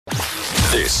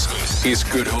This is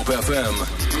Good Hope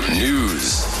FM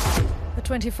News. A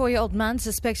 24-year-old man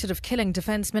suspected of killing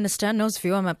Defence Minister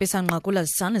Nosiviwe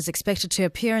Mapisa-Nqakula's son is expected to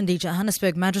appear in the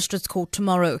Johannesburg Magistrate's Court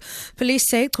tomorrow. Police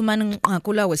say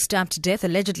Nqakula was stabbed to death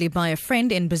allegedly by a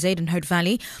friend in Bezuidenhout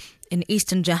Valley in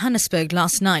eastern Johannesburg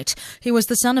last night. He was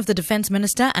the son of the Defence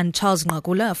Minister and Charles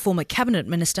Nqakula, a former cabinet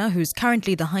minister who's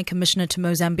currently the High Commissioner to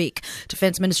Mozambique.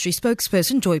 Defence Ministry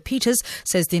spokesperson Joy Peters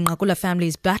says the Nqakula family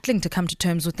is battling to come to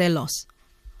terms with their loss.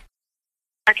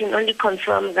 I can only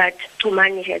confirm that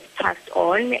Tumani has passed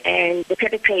on and the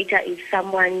perpetrator is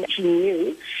someone he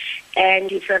knew,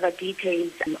 and further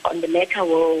details on the matter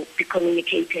will be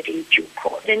communicated in due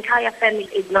course. The entire family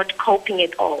is not coping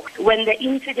at all. When the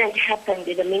incident happened,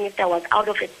 the minister was out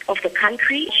of the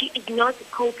country. She is not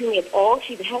coping at all.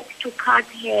 She had to cut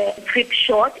her trip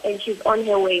short and she's on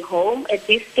her way home. At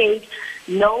this stage,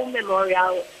 no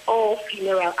memorial or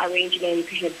funeral arrangements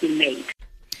have been made.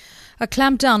 A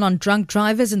clampdown on drunk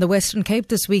drivers in the Western Cape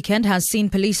this weekend has seen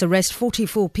police arrest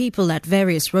 44 people at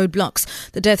various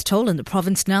roadblocks. The death toll in the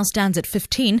province now stands at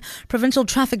 15. Provincial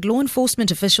traffic law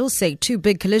enforcement officials say 2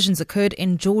 big collisions occurred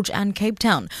in George and Cape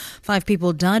Town. 5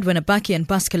 people died when a bakkie and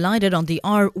bus collided on the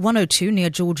R102 near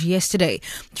George yesterday.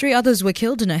 3 others were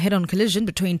killed in a head-on collision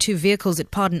between 2 vehicles at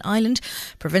Pardon Island.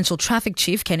 Provincial Traffic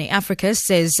Chief Kenny Africa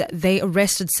says they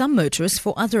arrested some motorists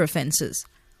for other offences.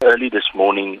 Early this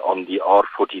morning on the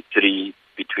R43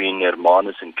 between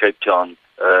Hermanus and Cape Town,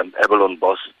 abalone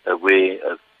bus, where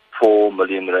 4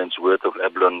 million rands worth of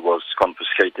abalone was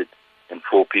confiscated and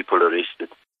 4 people arrested.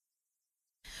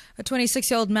 A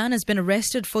 26-year-old man has been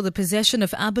arrested for the possession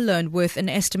of abalone worth an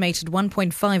estimated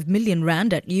 1.5 million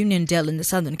rand at Uniondale in the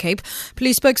Southern Cape.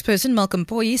 Police spokesperson Malcolm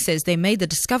Poyi says they made the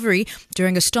discovery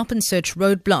during a stop-and-search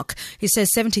roadblock. He says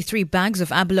 73 bags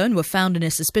of abalone were found in a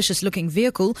suspicious-looking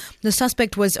vehicle. The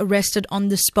suspect was arrested on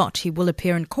the spot. He will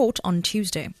appear in court on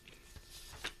Tuesday.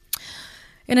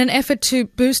 In an effort to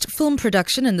boost film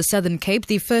production in the Southern Cape,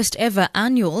 the first ever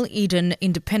annual Eden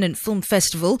Independent Film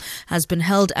Festival has been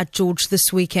held at George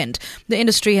this weekend. The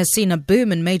industry has seen a boom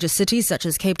in major cities such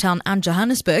as Cape Town and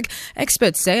Johannesburg.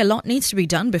 Experts say a lot needs to be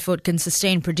done before it can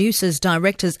sustain producers,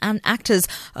 directors and actors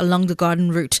along the garden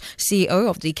route. CEO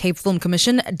of the Cape Film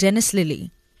Commission, Dennis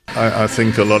Lilly. I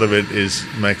think a lot of it is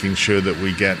making sure that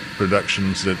we get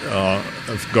productions that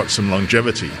have got some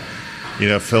longevity. You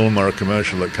know, a film or a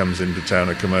commercial that comes into town,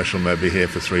 a commercial may be here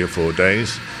for 3 or 4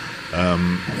 days.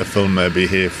 A film may be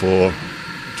here for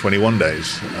 21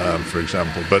 days, for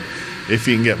example. But if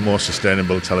you can get more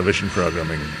sustainable television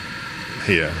programming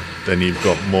here, then you've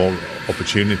got more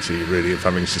opportunity, really, of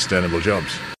having sustainable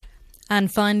jobs. And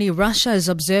finally, Russia is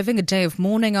observing a day of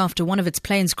mourning after one of its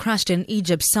planes crashed in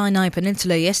Egypt's Sinai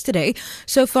Peninsula yesterday.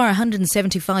 So far,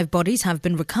 175 bodies have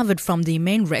been recovered from the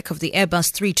main wreck of the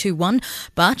Airbus 321,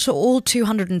 but all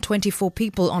 224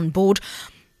 people on board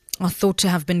are thought to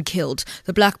have been killed.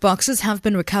 The black boxes have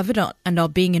been recovered and are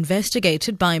being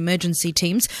investigated by emergency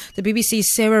teams. The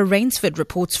BBC's Sarah Rainsford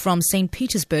reports from St.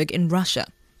 Petersburg in Russia.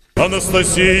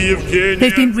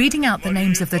 They've been reading out the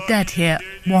names of the dead here,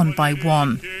 one by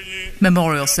one.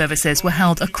 Memorial services were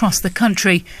held across the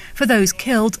country for those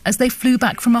killed as they flew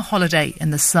back from a holiday in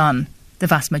the sun. The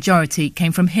vast majority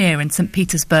came from here in St.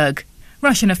 Petersburg.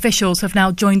 Russian officials have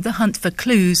now joined the hunt for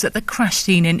clues at the crash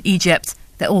scene in Egypt.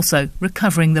 They're also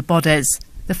recovering the bodies.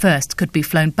 The first could be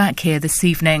flown back here this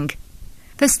evening.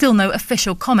 There's still no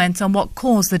official comment on what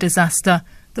caused the disaster,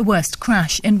 the worst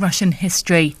crash in Russian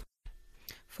history.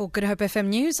 For Good Hope FM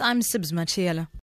News, I'm Sibs Machiela.